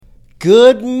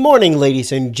Good morning,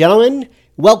 ladies and gentlemen.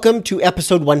 Welcome to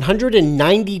episode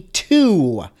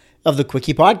 192 of the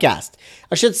Quickie Podcast.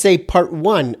 I should say part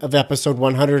 1 of episode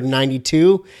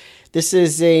 192. This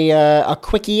is a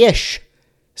quickie-ish,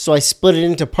 so I split it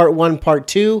into part 1, part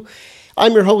 2.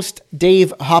 I'm your host,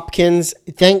 Dave Hopkins.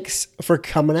 Thanks for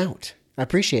coming out. I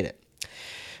appreciate it.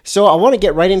 So I want to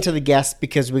get right into the guests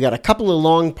because we got a couple of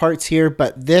long parts here,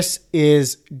 but this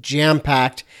is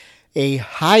jam-packed, a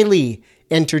highly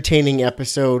entertaining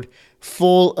episode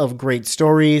full of great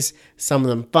stories, some of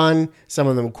them fun, some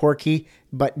of them quirky,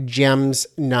 but gems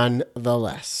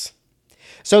nonetheless.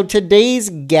 So today's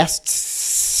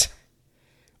guests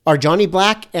are Jonny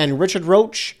Black and Richard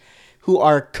Roche, who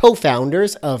are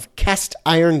co-founders of Cast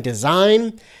Iron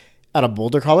Design out of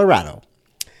Boulder, Colorado.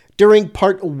 During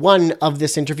part 1 of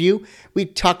this interview, we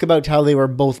talk about how they were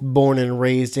both born and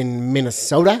raised in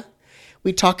Minnesota.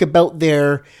 We talk about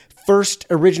their first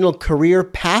original career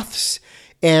paths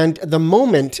and the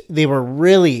moment they were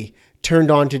really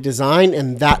turned on to design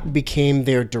and that became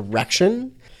their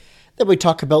direction. Then we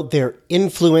talk about their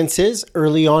influences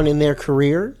early on in their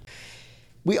career.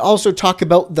 We also talk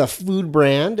about the food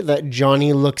brand that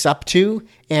Jonny looks up to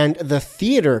and the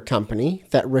theater company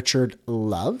that Richard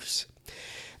loves.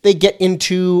 They get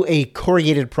into a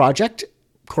corrugated print,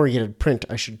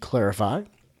 I should clarify.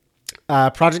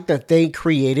 A project that they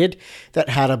created that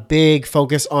had a big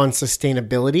focus on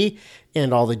sustainability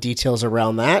and all the details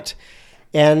around that.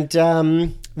 And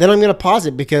then I'm going to pause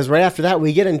it because right after that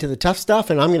we get into the tough stuff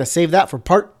and I'm going to save that for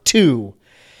part 2.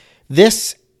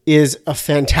 This is a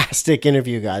fantastic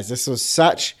interview, guys. This was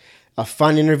such a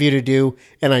fun interview to do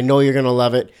and I know you're going to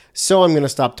love it. So I'm going to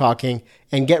stop talking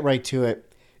and get right to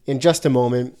it in just a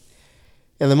moment.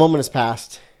 And the moment has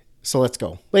passed. So let's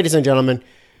go. Ladies and gentlemen,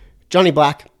 Jonny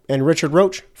Black and Richard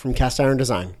Roche from Cast Iron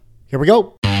Design. Here we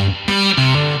go.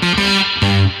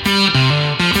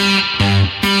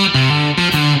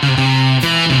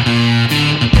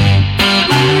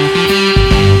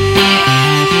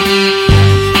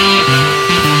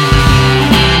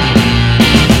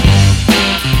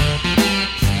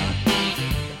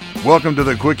 Welcome to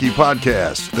the Quickie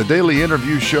Podcast, the daily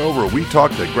interview show where we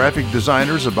talk to graphic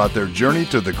designers about their journey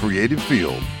to the creative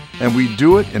field. And we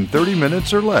do it in 30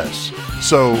 minutes or less.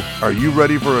 So, are you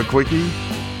ready for a quickie?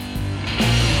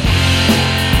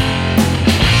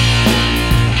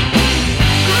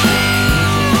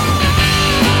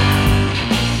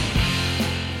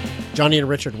 Jonny and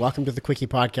Richard, welcome to the Quickie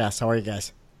Podcast. How are you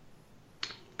guys?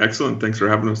 Excellent. Thanks for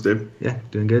having us, Dave. Yeah,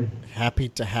 doing good. Happy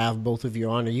to have both of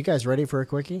you on. Are you guys ready for a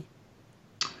quickie?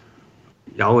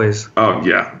 Always. Oh,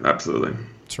 yeah, absolutely.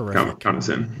 Terrific. Count us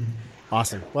in.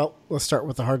 Awesome. Well, let's start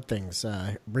with the hard things.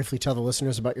 Briefly tell the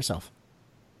listeners about yourself.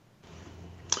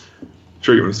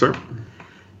 Sure, you want to start?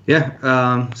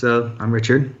 Yeah. So I'm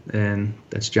Richard, and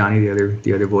that's Jonny,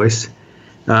 the other voice.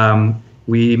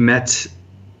 We met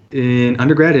in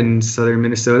undergrad in southern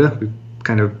Minnesota. We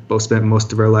kind of both spent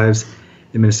most of our lives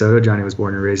in Minnesota. Jonny was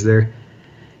born and raised there,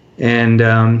 and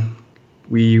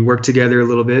we worked together a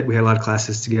little bit. We had a lot of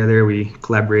classes together. We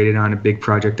collaborated on a big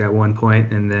project at one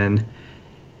point, and then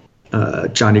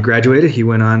Jonny graduated. He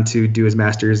went on to do his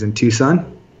master's in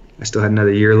Tucson. I still had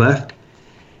another year left.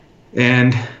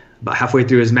 And about halfway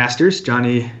through his master's,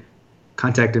 Jonny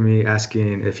contacted me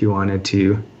asking if he wanted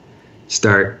to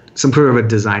start some sort of a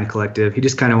design collective. He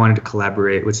just kind of wanted to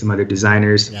collaborate with some other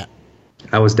designers. Yeah.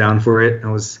 I was down for it.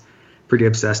 I was pretty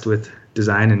obsessed with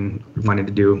design and wanted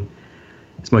to do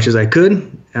as much as I could.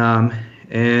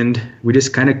 And we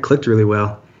just kind of clicked really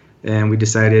well. And we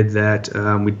decided that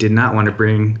we did not want to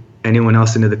bring anyone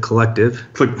else into the collective.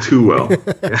 Clicked too well.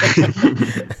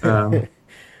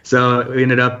 So we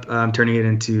ended up turning it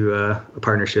into a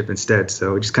partnership instead.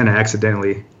 So we just kind of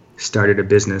accidentally started a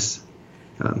business.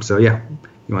 So yeah,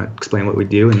 you want to explain what we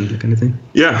do and that kind of thing?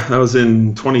 Yeah, that was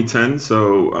in 2010.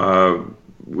 So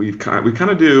we kind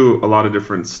of do a lot of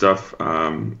different stuff.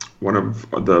 One of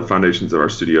the foundations of our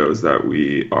studio is that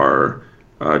we are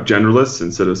generalists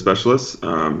instead of specialists.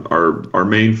 Our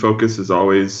main focus is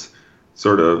always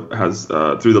sort of has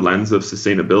through the lens of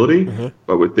sustainability,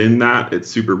 but within that it's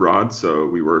super broad. So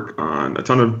we work on a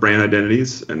ton of brand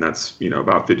identities, and that's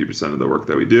about 50% of the work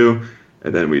that we do.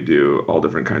 And then we do all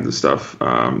different kinds of stuff,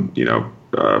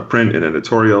 print and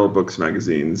editorial, books,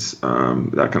 magazines,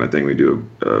 that kind of thing. We do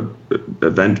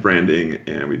event branding,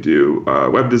 and we do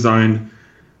web design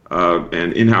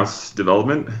and in-house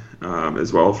development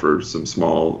as well for some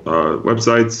small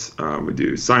websites. We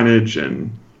do signage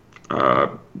and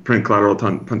print collateral,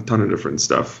 ton of different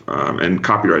stuff, and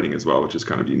copywriting as well, which is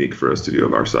kind of unique for a studio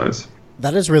of our size.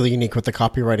 That is really unique with the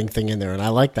copywriting thing in there, and I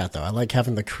like that, though. I like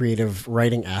having the creative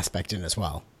writing aspect in as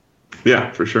well.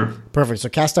 Yeah, for sure. Perfect. So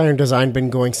cast iron design been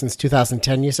going since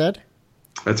 2010, you said?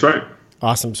 That's right.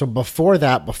 Awesome. So before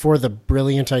that, before the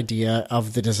brilliant idea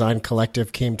of the design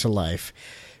collective came to life,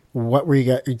 what were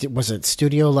you? Was it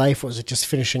studio life? Was it just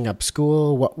finishing up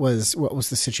school? What was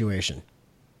the situation?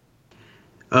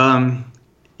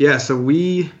 Yeah. So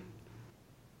we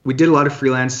did a lot of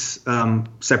freelance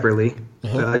separately,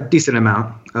 a decent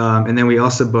amount, and then we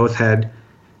also both had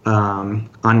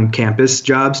on-campus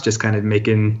jobs, just kind of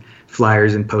making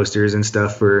flyers and posters and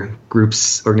stuff for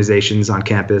groups, organizations on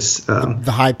campus.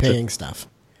 The high-paying stuff.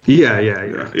 Yeah.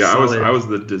 I was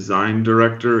the design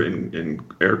director in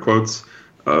air quotes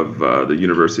of the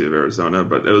University of Arizona,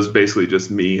 but it was basically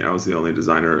just me. I was the only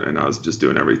designer, and I was just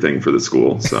doing everything for the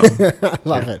school. So I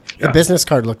love it. The business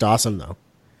card looked awesome, though.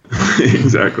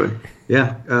 Exactly.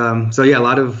 Yeah. So a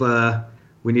lot of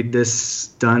we need this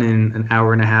done in an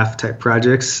hour and a half type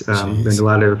projects. There's a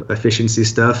lot of efficiency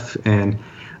stuff and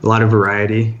a lot of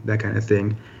variety, that kind of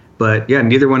thing. But yeah,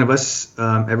 neither one of us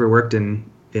ever worked in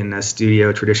a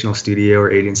studio, traditional studio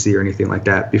or agency or anything like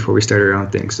that before we started our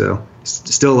own thing. So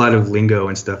still a lot of lingo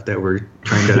and stuff that we're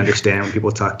trying to understand when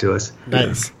people talk to us.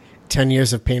 Nice. Yeah. 10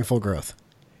 years of painful growth.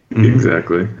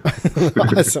 Exactly.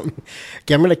 Awesome.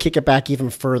 Okay, I'm going to kick it back even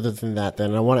further than that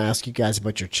then. I want to ask you guys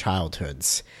about your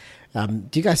childhoods. Do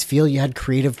you guys feel you had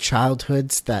creative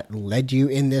childhoods that led you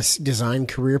in this design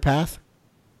career path?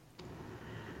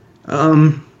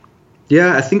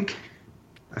 Yeah,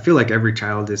 I feel like every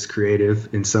child is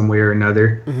creative in some way or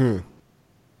another.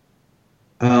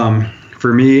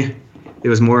 For me, it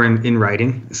was more in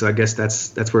writing. So I guess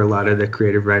that's where a lot of the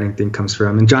creative writing thing comes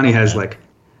from. And Jonny has like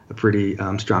a pretty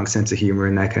strong sense of humor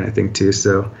and that kind of thing too.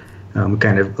 So we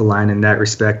kind of align in that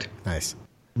respect. Nice.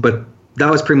 But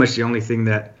that was pretty much the only thing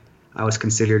that I was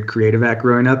considered creative at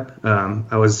growing up.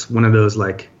 I was one of those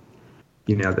like,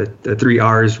 the 3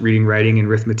 R's, reading, writing, and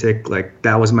arithmetic. Like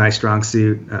that was my strong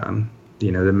suit.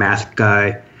 The math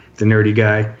guy, the nerdy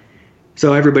guy.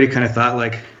 So everybody kind of thought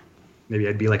like maybe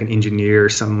I'd be like an engineer or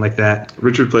something like that.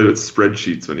 Richard played with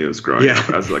spreadsheets when he was growing up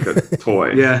as like a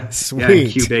toy. Yeah,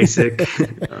 sweet. Yeah,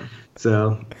 QBasic.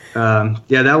 So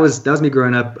that was me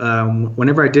growing up.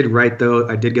 Whenever I did write, though,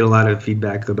 I did get a lot of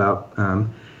feedback about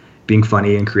being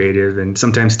funny and creative, and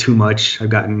sometimes too much. I've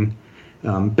gotten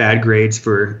bad grades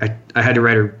for. I had to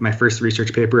write my first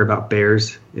research paper about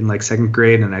bears in like 2nd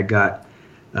grade, and I got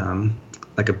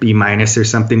like a B- or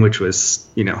something, which was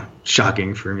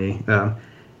shocking for me.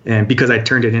 And because I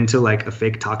turned it into like a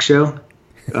fake talk show,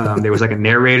 there was like a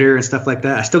narrator and stuff like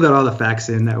that. I still got all the facts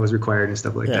in that was required and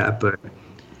stuff like that.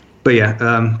 But yeah,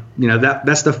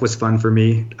 that stuff was fun for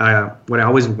me. What I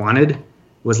always wanted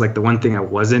was like the one thing I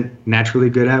wasn't naturally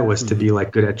good at was to be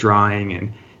like good at drawing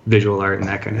and visual art and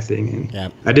that kind of thing.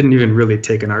 And I didn't even really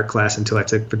take an art class until I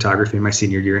took photography my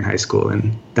senior year in high school.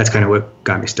 And that's kind of what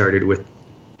got me started with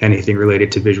anything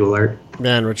related to visual art.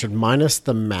 Man, Richard, minus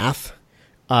the math,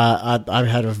 I've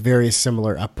had a very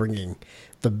similar upbringing.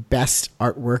 The best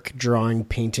artwork, drawing,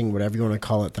 painting, whatever you want to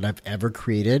call it, that I've ever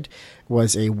created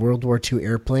was a World War II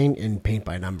airplane in paint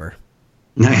by number.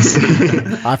 Nice.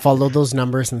 I followed those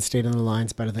numbers and stayed on the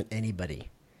lines better than anybody.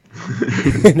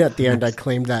 And at the end, I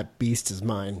claimed that beast as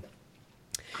mine.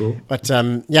 Cool. But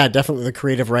definitely the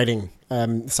creative writing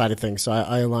side of things. So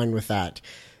I align with that.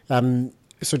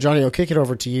 So Jonny, I'll kick it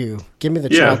over to you. Give me the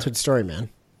childhood story, man.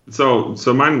 So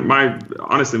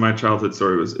honestly, my childhood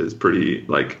story is pretty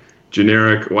like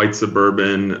generic, white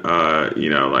suburban,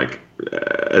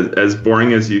 as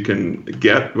boring as you can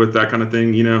get with that kind of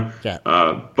thing,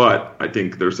 but I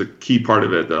think there's a key part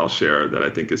of it that I'll share that I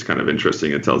think is kind of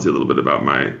interesting. It tells you a little bit about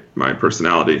my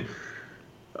personality.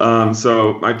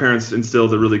 So my parents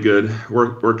instilled a really good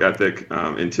work ethic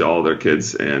into all of their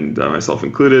kids, and myself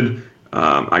included.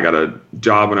 I got a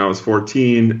job when I was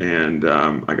 14, and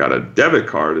I got a debit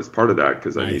card as part of that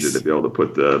because I needed to be able to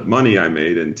put the money I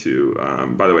made into.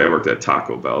 By the way, I worked at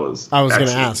Taco Bell. I was going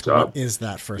to ask, what is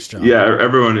that first job? Yeah,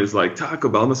 everyone is like, Taco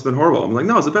Bell must have been horrible. I'm like,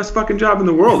 no, it's the best fucking job in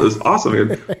the world. It was awesome.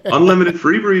 I got unlimited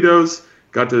free burritos.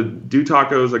 Got to do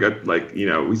tacos. I got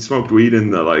we smoked weed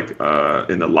in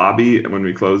the lobby when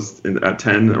we closed at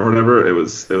 10 or whatever. It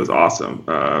was awesome.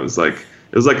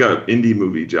 It was like an indie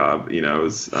movie job, It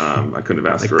was I couldn't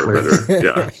have asked for a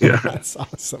better. Yeah. That's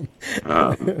awesome.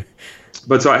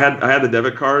 But so I had the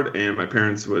debit card, and my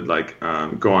parents would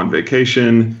go on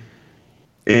vacation,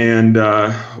 and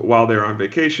while they were on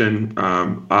vacation,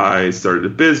 I started a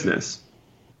business.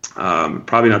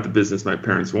 Probably not the business my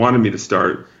parents wanted me to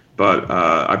start, but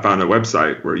I found a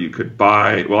website where you could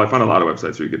buy. Well, I found a lot of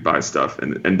websites where you could buy stuff,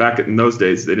 and back in those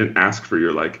days, they didn't ask for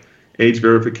your age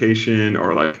verification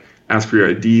or ask for your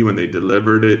ID when they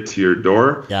delivered it to your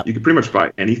door. Yep. You could pretty much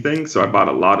buy anything. So I bought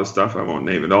a lot of stuff. I won't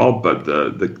name it all, but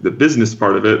the business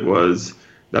part of it was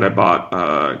that I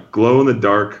bought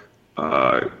glow-in-the-dark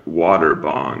water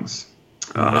bongs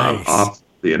off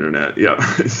the internet. Yeah.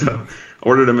 So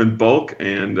ordered them in bulk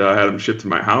and had them shipped to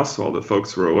my house while the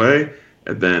folks were away,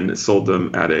 and then sold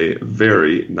them at a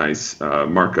very nice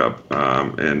markup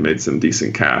and made some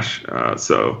decent cash.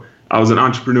 So I was an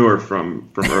entrepreneur from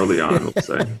early on, we'll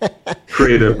say.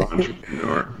 Creative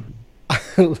entrepreneur. I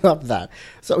love that.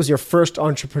 So that was your first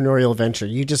entrepreneurial venture.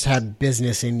 You just had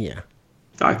business in you.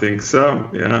 I think so,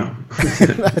 yeah.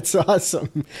 That's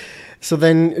awesome. So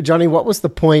then, Jonny, what was the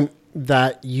point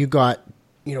that you got,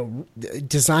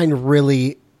 design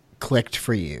really clicked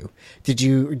for you?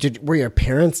 Were your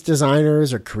parents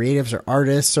designers or creatives or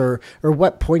artists, or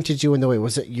what pointed you in the way?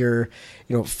 Was it your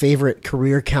favorite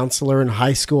career counselor in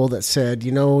high school that said,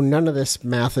 none of this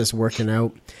math is working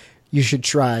out, you should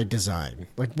try design?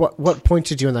 Like what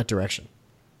pointed you in that direction?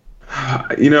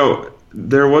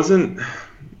 There wasn't.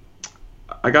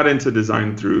 I got into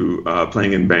design through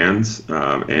playing in bands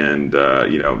and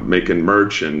making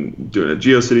merch and doing a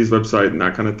GeoCities website and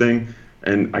that kind of thing.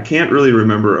 And I can't really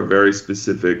remember a very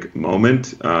specific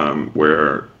moment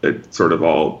where it sort of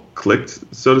all clicked,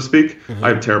 so to speak. Mm-hmm. I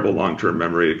have terrible long-term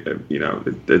memory.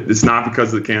 It's not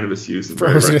because of the cannabis use.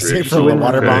 I was going to say for the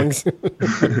water bongs.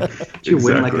 Did you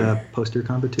win like a poster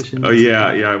competition? Oh yeah.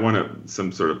 I won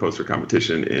some sort of poster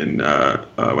competition in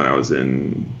when I was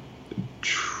in,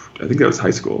 I think that was high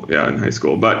school. Yeah, in high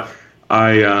school. But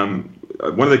one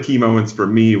of the key moments for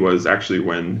me was actually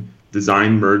when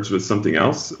design merged with something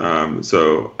else.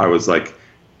 So I was like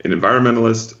an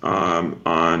environmentalist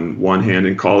on one hand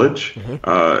in college,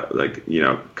 had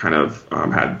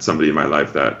somebody in my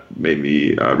life that made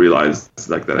me realize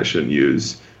like that I shouldn't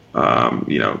use,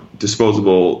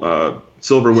 disposable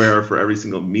silverware for every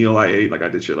single meal I ate. Like I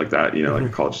did shit like that,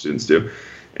 like college students do.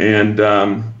 And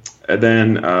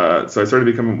then, so I started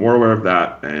becoming more aware of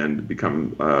that and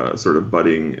become sort of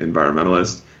budding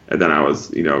environmentalist. And then I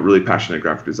was, really passionate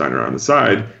graphic designer on the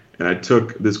side. And I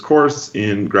took this course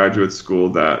in graduate school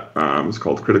that was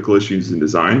called Critical Issues in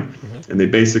Design. Mm-hmm. And they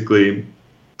basically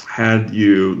had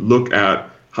you look at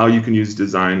how you can use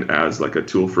design as like a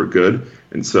tool for good.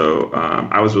 And so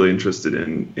I was really interested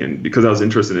in because I was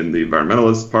interested in the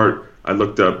environmentalist part, I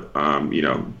looked up,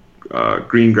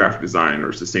 green graphic design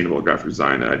or sustainable graphic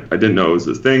design. I didn't know it was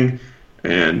a thing.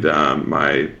 And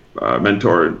my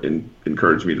mentor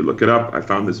encouraged me to look it up. I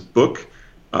found this book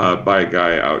by a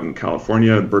guy out in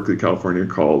California, Berkeley, California,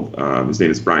 called, his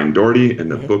name is Brian Doherty, and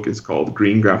the book is called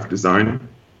Green Graphic Design.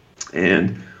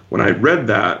 And when I read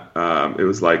that, it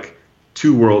was like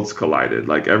two worlds collided.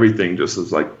 Like everything just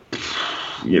was like,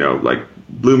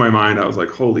 blew my mind. I was like,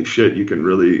 holy shit, you can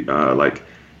really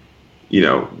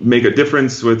make a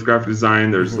difference with graphic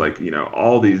design. There's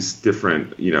all these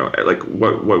different, like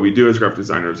what we do as graphic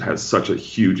designers has such a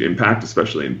huge impact,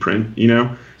 especially in print,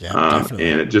 and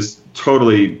it just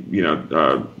totally, put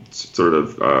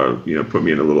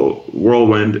me in a little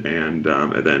whirlwind and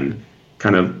then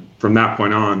kind of from that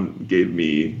point on gave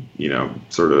me,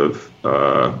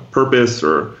 purpose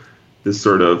or this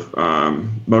sort of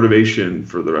motivation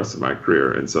for the rest of my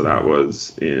career. And so that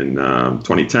was in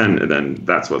 2010. And then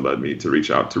that's what led me to reach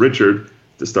out to Richard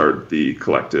to start the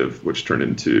collective, which turned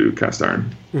into Cast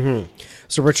Iron. Mm-hmm.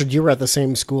 So Richard, you were at the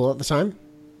same school at the time?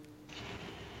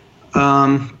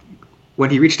 When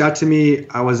he reached out to me,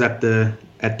 I was at the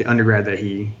undergrad that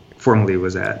he formerly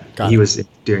was at. He was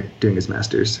doing his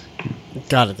master's.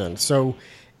 Got it then. So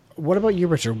what about you,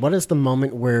 Richard? What is the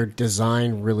moment where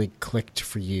design really clicked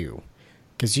for you?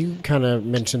 Because you kind of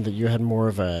mentioned that you had more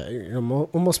of a,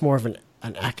 almost more of an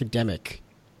academic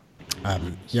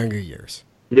younger years.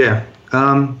 Yeah.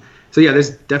 There's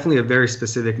definitely a very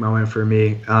specific moment for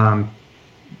me.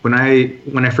 When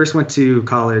I first went to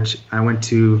college, I went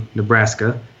to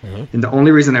Nebraska, and the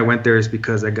only reason I went there is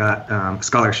because I got a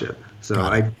scholarship. So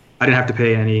I didn't have to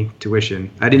pay any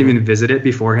tuition. I didn't even visit it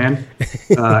beforehand.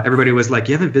 Everybody was like,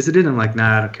 "You haven't visited?" I'm like,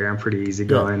 "Nah, I don't care. I'm pretty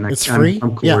easygoing. It's free.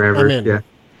 I'm cool wherever." I'm in. Yeah.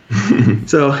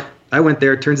 So I went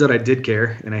there. Turns out I did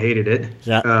care, and I hated it.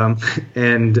 Yeah.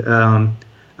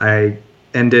 I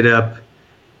ended up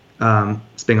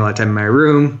spending a lot of time in my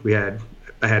room.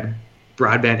 I had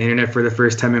broadband internet for the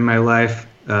first time in my life.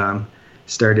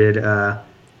 Started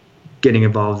getting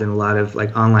involved in a lot of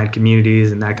like online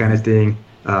communities and that kind of thing.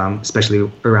 Especially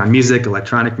around music,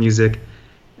 electronic music.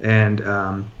 And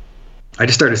I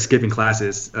just started skipping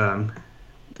classes.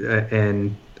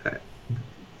 And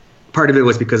part of it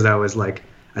was because I was like,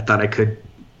 I thought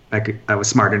I was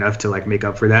smart enough to like make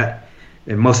up for that.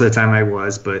 And most of the time I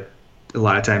was, but a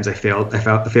lot of times I failed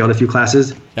a few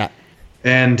classes. Yeah.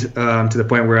 And to the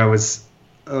point where I was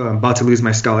about to lose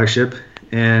my scholarship.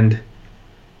 And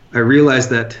I realized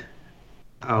that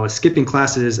I was skipping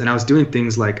classes and I was doing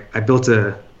things like I built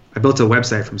a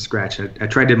website from scratch. I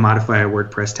tried to modify a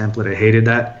WordPress template. I hated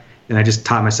that. And I just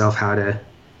taught myself how to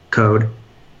code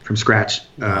from scratch.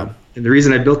 And the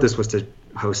reason I built this was to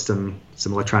host some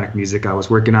electronic music I was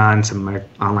working on, some of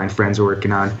my online friends were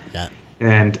working on. Yeah.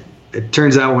 And it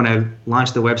turns out when I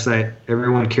launched the website,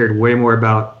 everyone cared way more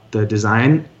about the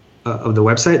design of the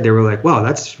website. They were like, wow,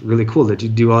 that's really cool. Did you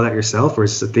do all that yourself, or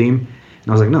is this a theme? And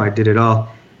I was like, no, I did it all.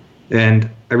 And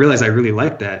I realized I really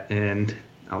liked that. And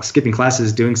I was skipping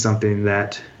classes doing something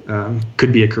that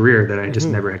could be a career that I just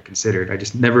never had considered.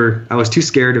 I was too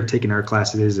scared of taking art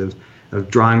classes, of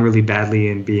drawing really badly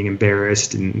and being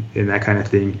embarrassed and that kind of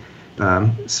thing.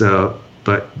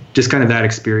 But just kind of that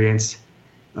experience,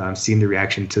 seeing the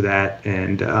reaction to that,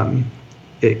 and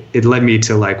it led me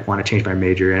to like want to change my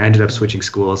major, and I ended up switching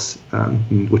schools,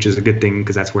 which is a good thing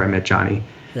because that's where I met Jonny.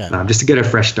 Yeah. Just to get a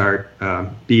fresh start,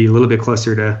 be a little bit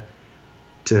closer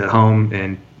to home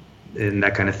and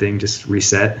that kind of thing, just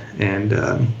reset. And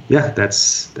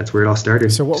that's where it all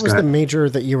started. So what was the major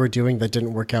that you were doing that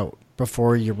didn't work out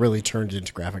before you really turned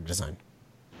into graphic design?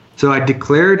 So I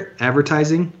declared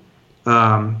advertising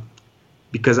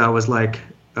because I was like,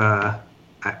 I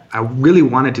really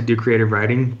wanted to do creative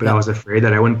writing, but I was afraid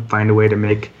that I wouldn't find a way to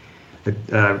make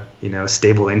a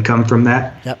stable income from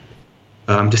that. Yep.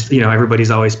 Everybody's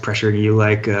always pressuring you,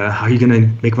 like, how are you going to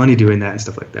make money doing that and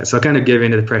stuff like that. So I kind of gave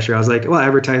into the pressure. I was like, well,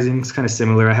 advertising is kind of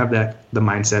similar. I have the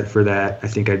mindset for that. I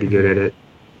think I'd be good at it.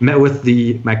 Met with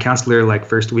my counselor like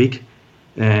first week,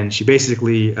 and she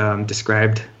basically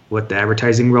described what the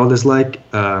advertising world is like.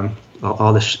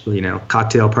 All the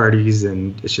cocktail parties,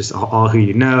 and it's just all who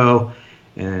you know,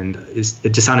 and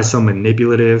it just sounded so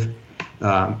manipulative,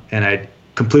 and I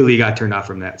completely got turned off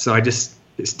from that. So I just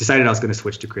decided I was going to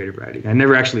switch to creative writing. I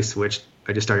never actually switched.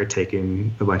 I just started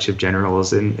taking a bunch of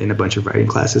generals and a bunch of writing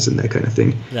classes and that kind of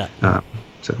thing. Yeah.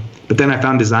 But then I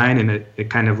found design, and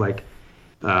it kind of like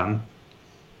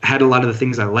had a lot of the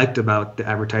things I liked about the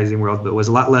advertising world, but was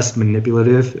a lot less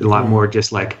manipulative, a lot more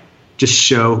just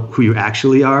show who you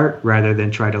actually are, rather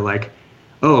than try to like,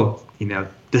 oh,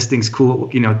 this thing's cool.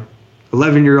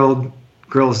 11-year-old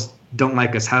girls don't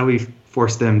like us. How do we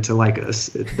force them to like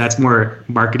us? That's more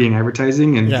marketing,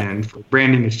 advertising, and for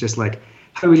branding, it's just like,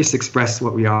 how do we just express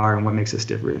what we are and what makes us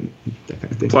different, that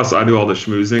kind of thing. Plus, I do all the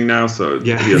schmoozing now, so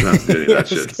he doesn't have to do any of that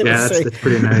shit. Yeah, that's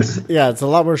pretty nice. Yeah, it's a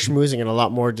lot more schmoozing and a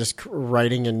lot more just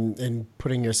writing and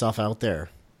putting yourself out there,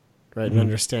 right, and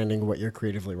understanding what you're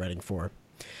creatively writing for.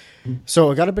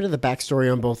 So I got a bit of the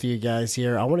backstory on both of you guys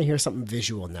here. I want to hear something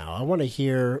visual now. I want to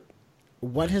hear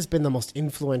what has been the most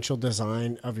influential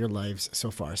design of your lives so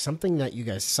far, something that you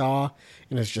guys saw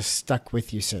and has just stuck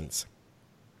with you since.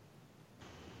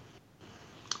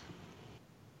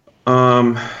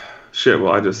 Well,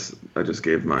 I just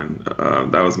gave mine.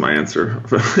 That was my answer.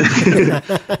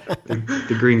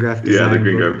 The green graphic design. Yeah, the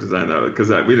green graphic design. Because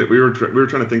we were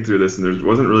trying to think through this, and there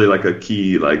wasn't really like a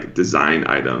key like design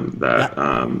item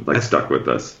that stuck with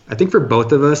us. I think for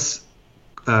both of us,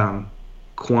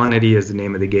 quantity is the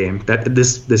name of the game. That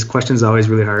this question is always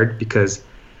really hard because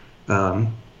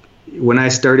when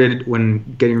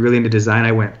getting really into design,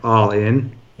 I went all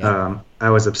in. I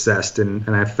was obsessed, and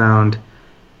I found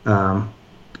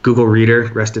Google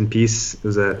Reader, rest in peace. It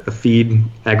was a feed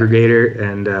aggregator,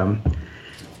 and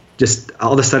just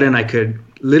all of a sudden I could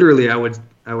literally I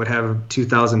would have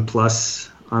 2,000 plus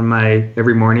on my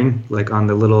every morning, like on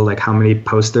the little like how many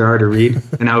posts there are to read,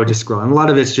 and I would just scroll. And a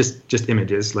lot of it's just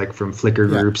images like from Flickr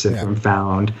groups and from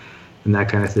Found and that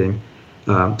kind of thing.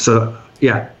 So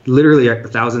literally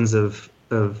thousands of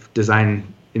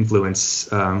design influence,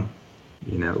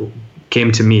 came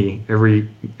to me every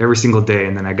single day,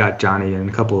 and then I got Jonny and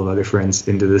a couple of other friends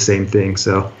into the same thing.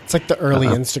 So it's like the early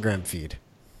Instagram feed.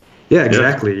 Yeah,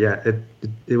 exactly. Yeah,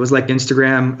 it was like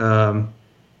Instagram,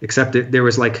 except there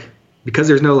was like, because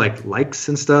there's no like likes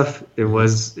and stuff. It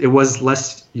was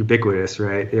less ubiquitous,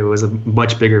 right? It was a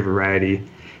much bigger variety.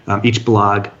 Each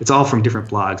blog, it's all from different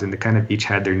blogs, and they kind of each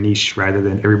had their niche rather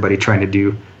than everybody trying to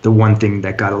do the one thing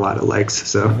that got a lot of likes.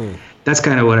 So. That's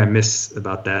kind of what I miss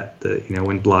about that,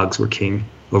 when blogs were king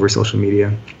over social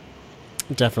media.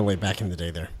 Definitely back in the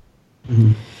day there.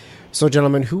 So,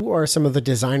 gentlemen, who are some of the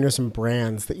designers and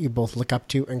brands that you both look up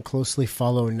to and closely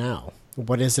follow now?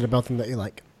 What is it about them that you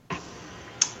like?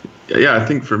 Yeah, I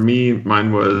think for me,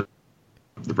 mine was,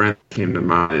 the brand that came to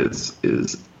mind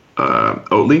is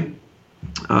Oatly.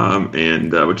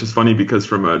 and which is funny because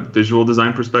from a visual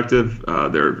design perspective,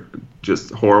 they're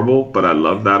just horrible. But I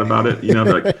love that about it.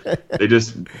 Like they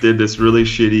just did this really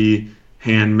shitty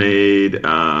handmade,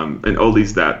 and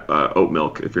Oldie's that oat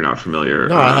milk, if you're not familiar.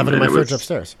 No, I have it in my fridge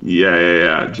upstairs.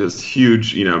 Yeah. Just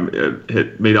huge.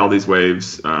 It made all these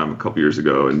waves a couple years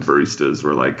ago, and baristas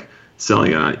were like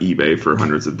selling it on eBay for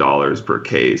hundreds of dollars per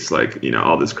case, like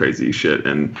all this crazy shit.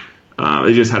 And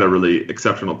they just had a really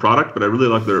exceptional product. But I really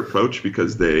love their approach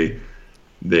because they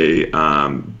give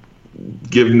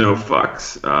no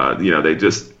fucks. They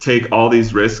just take all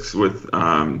these risks with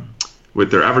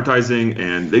their advertising,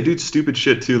 and they do stupid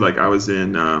shit too. Like I was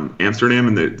in Amsterdam,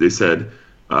 and they said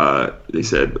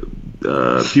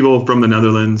people from the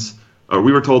Netherlands.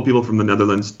 We were told people from the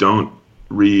Netherlands don't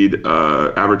read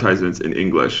advertisements in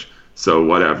English. So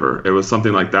whatever. It was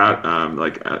something like that,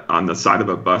 like on the side of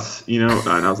a bus, and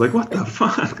I was like, what the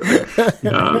fuck?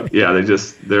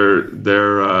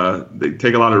 They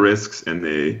take a lot of risks, and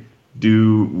they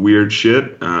do weird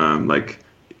shit.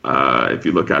 If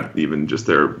you look at even just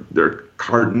their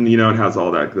carton, it has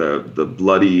all that the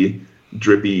bloody,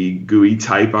 drippy, gooey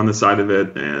type on the side of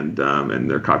it, and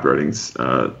their copywriting's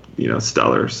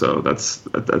stellar. So that's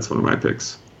one of my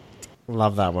picks.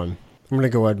 Love that one. I'm gonna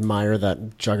go admire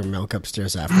that jug of milk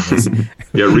upstairs after this.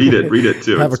 Yeah, read it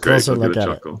too. Have it's a closer great. look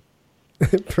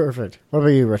at it. Perfect. What about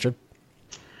you, Richard?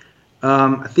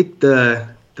 I think the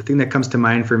thing that comes to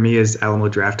mind for me is Alamo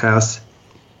Drafthouse.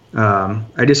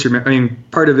 I just remember. I mean,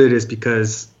 part of it is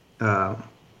because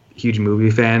huge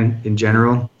movie fan in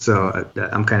general, so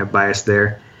I'm kind of biased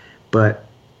there. Either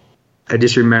I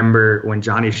just remember when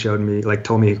Jonny told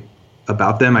me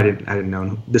about them. I didn't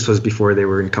know. This was before they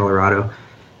were in Colorado,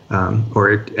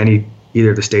 or either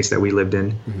of the states that we lived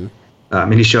in. Mm-hmm.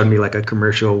 And he showed me like a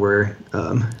commercial where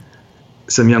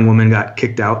some young woman got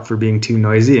kicked out for being too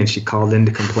noisy, and she called in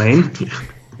to complain.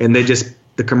 And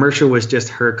the commercial was just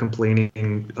her complaining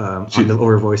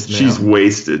over voicemail. She's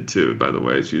wasted too, by the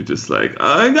way. She's just like,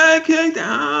 I got kicked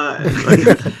out.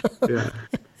 Yeah.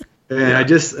 And I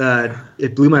just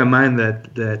it blew my mind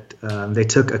that they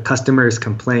took a customer's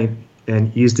complaint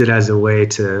and used it as a way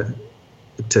to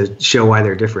show why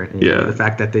they're different. The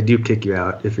fact that they do kick you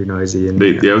out if you're noisy. And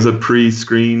it was a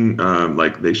pre-screen,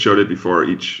 like they showed it before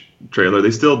each trailer.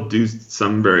 They still do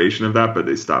some variation of that, but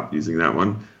they stopped using that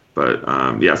one. But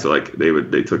so like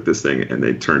they took this thing and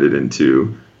they turned it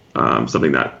into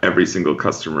something that every single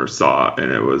customer saw,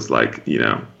 and it was like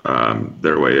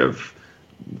their way of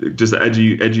just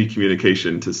edgy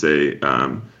communication to say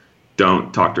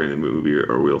don't talk during the movie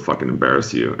or we'll fucking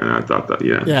embarrass you. And I thought that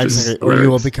exactly. Or you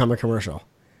will become a commercial.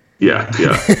 Yeah.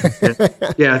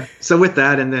 Yeah. So with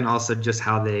that, and then also just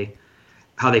how they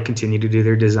continue to do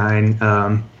their design.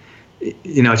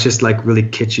 It's just like really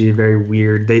kitschy, very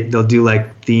weird. They'll do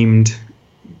like themed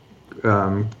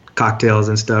cocktails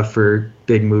and stuff for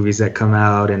big movies that come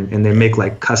out, and they make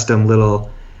like custom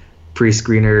little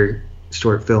pre-screener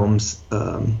short films,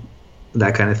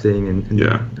 that kind of thing. And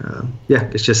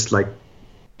it's just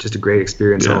a great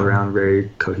experience all around, very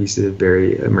cohesive,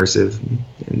 very immersive,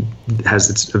 and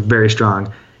has a very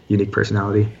strong, unique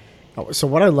personality. So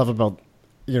what I love about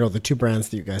the two brands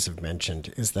that you guys have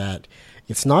mentioned is that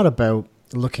it's not about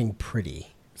looking pretty.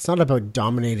 It's not about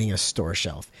dominating a store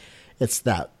shelf. It's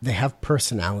that they have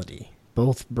personality.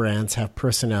 Both brands have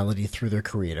personality through their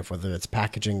creative, whether it's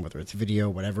packaging, whether it's video,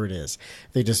 whatever it is.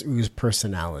 They just ooze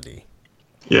personality.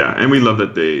 Yeah, and we love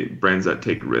that brands that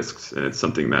take risks, and it's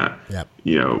something that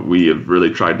we have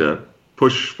really tried to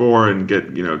push for and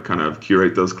get kind of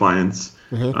curate those clients.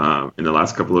 Mm-hmm. In the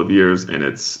last couple of years, and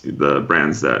it's the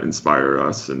brands that inspire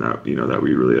us and that that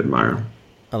we really admire.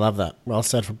 I love that. Well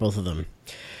said for both of them.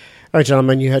 All right,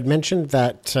 gentlemen, you had mentioned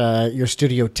that your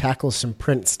studio tackles some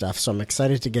print stuff, so I'm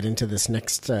excited to get into this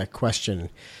next question,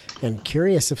 and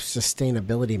curious if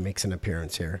sustainability makes an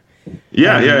appearance here.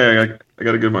 Yeah, I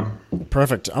got a good one.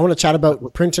 Perfect. I want to chat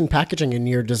about print and packaging in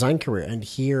your design career and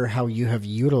hear how you have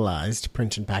utilized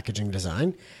print and packaging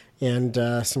design, and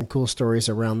some cool stories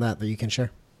around that you can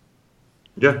share.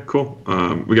 Yeah, cool.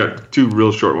 We got two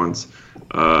real short ones.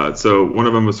 So one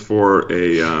of them was for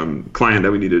a client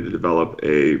that we needed to develop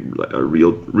a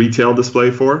real retail display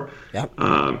for. Yep.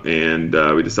 And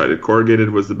we decided corrugated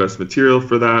was the best material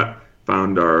for that.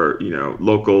 Found our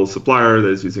local supplier that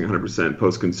is using 100%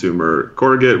 post-consumer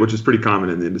corrugate, which is pretty common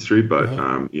in the industry, but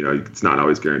it's not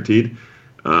always guaranteed.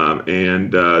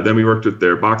 And then we worked with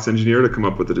their box engineer to come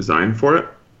up with a design for it.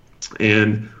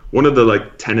 And one of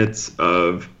the tenets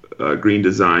of green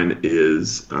design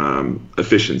is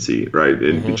efficiency, right?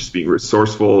 And just being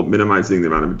resourceful, minimizing the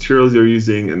amount of materials you're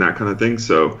using, and that kind of thing.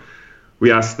 So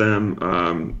we asked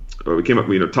them we came up,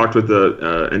 talked with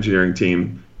the engineering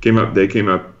team. They came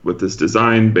up with this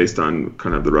design based on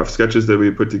kind of the rough sketches that we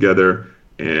put together,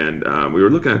 and we were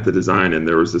looking at the design, and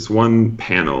there was this one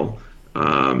panel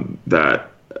that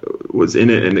was in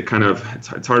it, and it kind of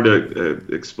it's hard to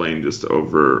explain just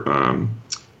over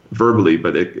verbally,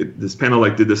 but this panel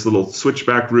like did this little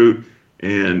switchback route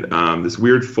and this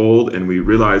weird fold, and we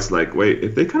realized like, wait,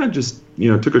 if they kind of just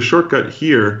took a shortcut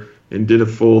here and did a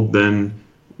fold, then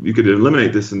you could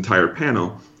eliminate this entire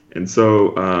panel. And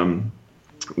so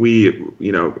we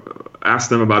asked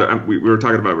them about it. We were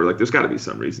talking about, we're like, there's got to be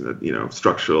some reason that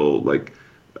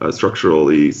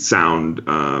structurally sound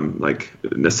like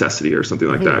necessity or something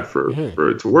like that for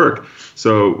it to work.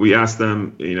 So we asked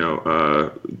them,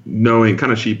 knowing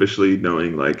kind of sheepishly,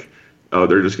 knowing like, oh,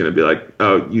 they're just going to be like,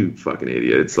 oh, you fucking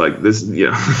idiot. It's like this, and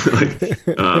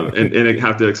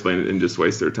have to explain it and just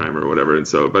waste their time or whatever. And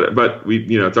so, but we,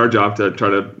 it's our job to try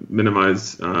to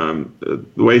minimize the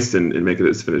waste and make it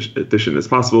as efficient as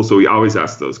possible. So we always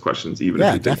ask those questions, even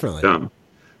if we think it's dumb.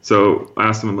 So I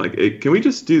asked them, like, hey, can we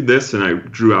just do this? And I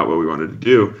drew out what we wanted to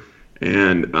do.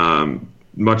 And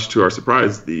much to our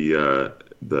surprise, the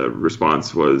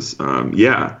response was,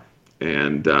 yeah.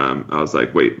 And I was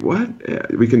like, wait, what?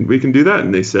 We can do that?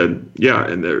 And they said, yeah.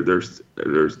 And their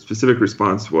specific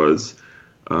response was,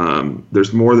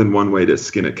 there's more than one way to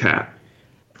skin a cat.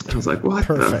 I was like, what?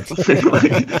 Perfect.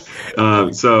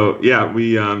 So yeah,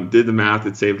 we did the math.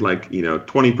 It saved like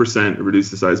 20%, reduced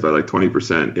the size by like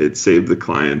 20%. It saved the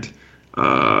client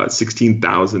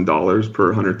 $16,000 per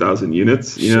 100,000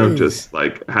 units. Jeez. Just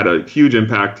like had a huge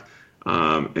impact.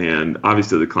 And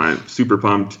obviously the client super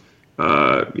pumped.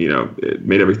 It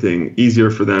made everything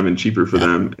easier for them and cheaper for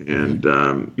them. And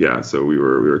so we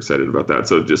were excited about that.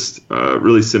 So just a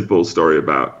really simple story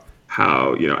about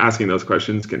how asking those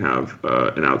questions can have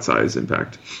an outsized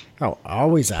impact. Oh,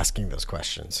 always asking those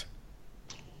questions.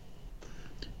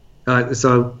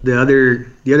 So the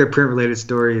other print related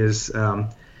story is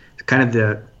kind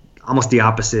of almost the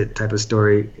opposite type of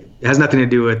story. It has nothing to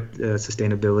do with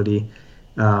sustainability.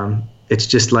 It's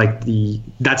just like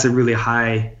that's a really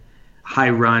high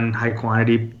run, high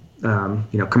quantity,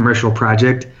 commercial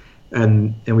project,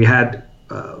 and we had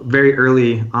very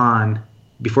early on,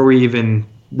 before we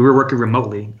were working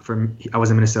remotely. I was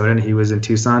in Minnesota and he was in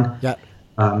Tucson. Yeah.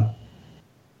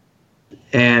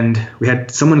 And we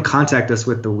had someone contact us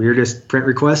with the weirdest print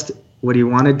request. What he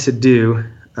wanted to do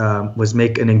was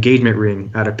make an engagement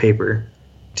ring out of paper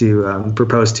to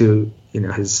propose to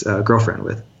his girlfriend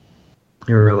with. And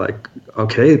we were like,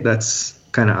 okay, that's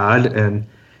kind of odd. And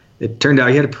it turned out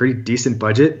he had a pretty decent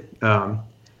budget. I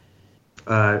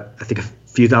think a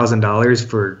few $1,000s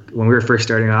for when we were first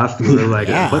starting off. We were like,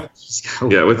 what?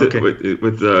 Yeah, with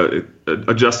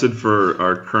adjusted for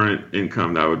our current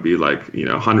income, that would be like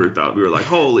 100,000. We were like,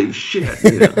 holy shit.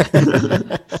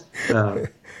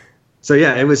 So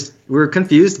yeah, we were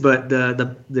confused, but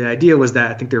the idea was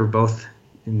that I think they were both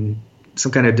in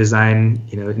some kind of design,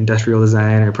 industrial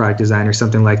design or product design or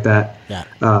something like that. Yeah.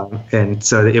 And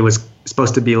so it was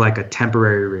supposed to be like a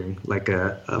temporary ring, like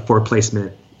a for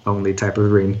placement only type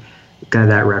of ring, kind of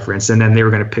that reference. And then they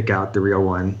were going to pick out the real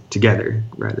one together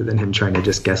rather than him trying to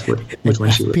just guess which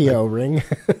one she would pick. FPO ring.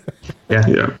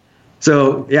 Yeah.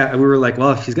 So yeah, we were like,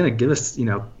 well, if he's going to give us,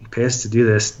 pay us to do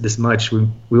this much, we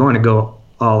want to go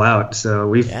all out. So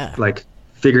we've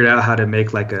figured out how to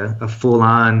make like a full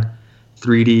on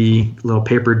 3D little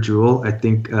paper jewel. I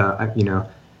think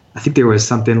there was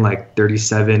something like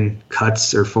 37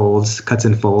 cuts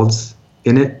and folds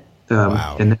in it.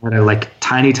 Wow. And at a like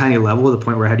tiny level, to the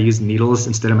point where I had to use needles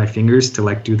instead of my fingers to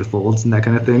like do the folds and that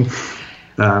kind of thing.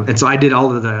 And so I did all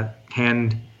the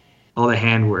hand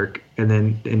work. And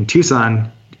then in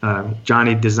Tucson,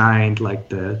 Jonny designed like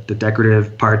the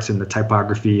decorative parts and the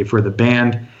typography for the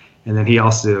band. And then he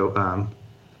also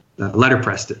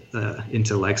letterpressed it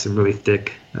into like some really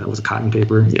thick, was it cotton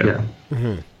paper? Yeah.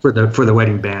 Mm-hmm. For the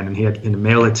wedding band. And he had to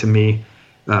mail it to me.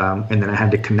 And then I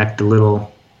had to connect the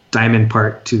little diamond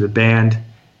part to the band.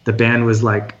 The band was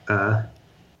like,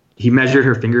 he measured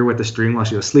her finger with the string while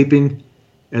she was sleeping.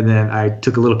 And then I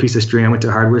took a little piece of string. I went to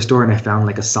a hardware store and I found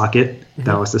like a socket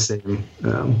that was the same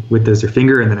width as her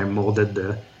finger. And then I molded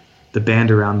the band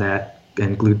around that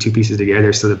and glued two pieces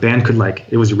together. So the band could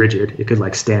it was rigid. It could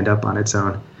like stand up on its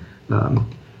own.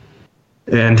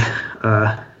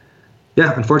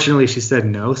 Unfortunately she said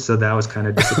no. So that was kind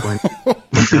of disappointing.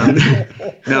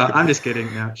 No, I'm just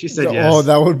kidding. No, she said yes. Oh,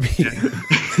 that would be.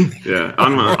 Yeah,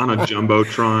 on a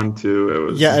jumbotron too. It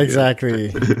was. Yeah,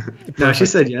 exactly. No, she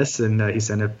said yes, and he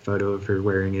sent a photo of her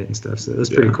wearing it and stuff. So it was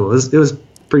pretty cool. It was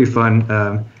pretty fun.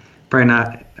 Probably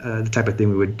not the type of thing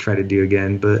we would try to do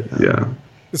again, but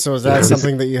So is that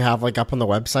something that you have like up on the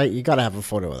website? You got to have a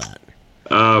photo of that.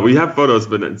 We have photos,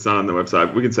 but it's not on the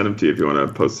website. We can send them to you if you want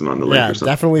to post them on the link or something.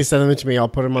 Definitely send them to me. I'll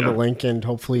put them on the link, and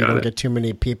hopefully you don't get too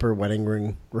many paper wedding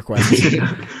ring requests.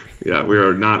 Yeah, we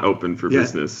are not open for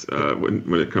business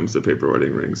when it comes to paper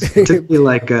wedding rings. It took me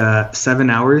like 7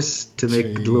 hours to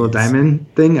make the little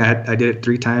diamond thing. I did it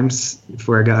 3 times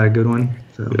before I got a good one.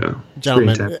 So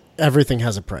Gentlemen, everything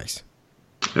has a price.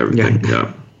 Everything,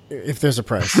 yeah. If there's a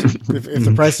price, if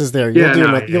the price is there,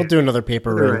 you'll do another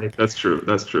paper ring. Right. That's true.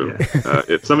 Yeah.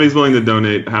 If somebody's willing to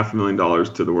donate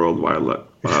 $500,000 to the World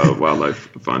Wildlife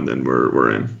Fund, then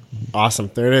we're in.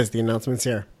 Awesome. There it is. The announcement's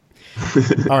here.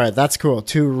 All right, that's cool.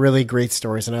 2 really great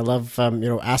stories, and I love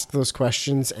ask those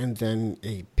questions and then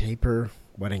a paper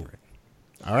wedding ring.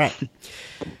 All right.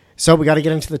 So we got to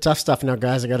get into the tough stuff now,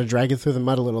 guys. I got to drag you through the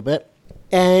mud a little bit.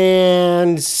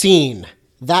 And scene.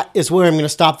 That is where I'm going to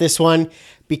stop this one,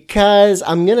 because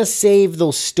I'm going to save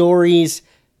those stories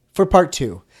for part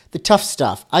 2. The tough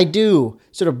stuff. I do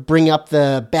sort of bring up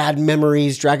the bad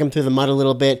memories, drag them through the mud a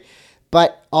little bit,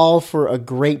 but all for a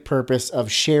great purpose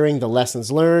of sharing the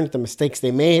lessons learned, the mistakes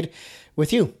they made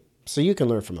with you, so you can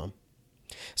learn from them.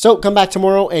 So come back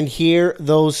tomorrow and hear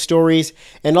those stories,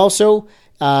 and also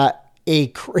a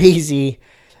crazy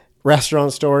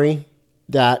restaurant story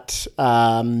that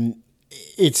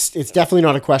it's definitely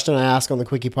not a question I ask on the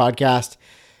Quickie podcast,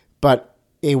 but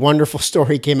a wonderful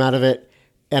story came out of it,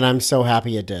 and I'm so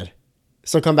happy it did.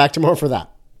 So come back tomorrow for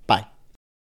that.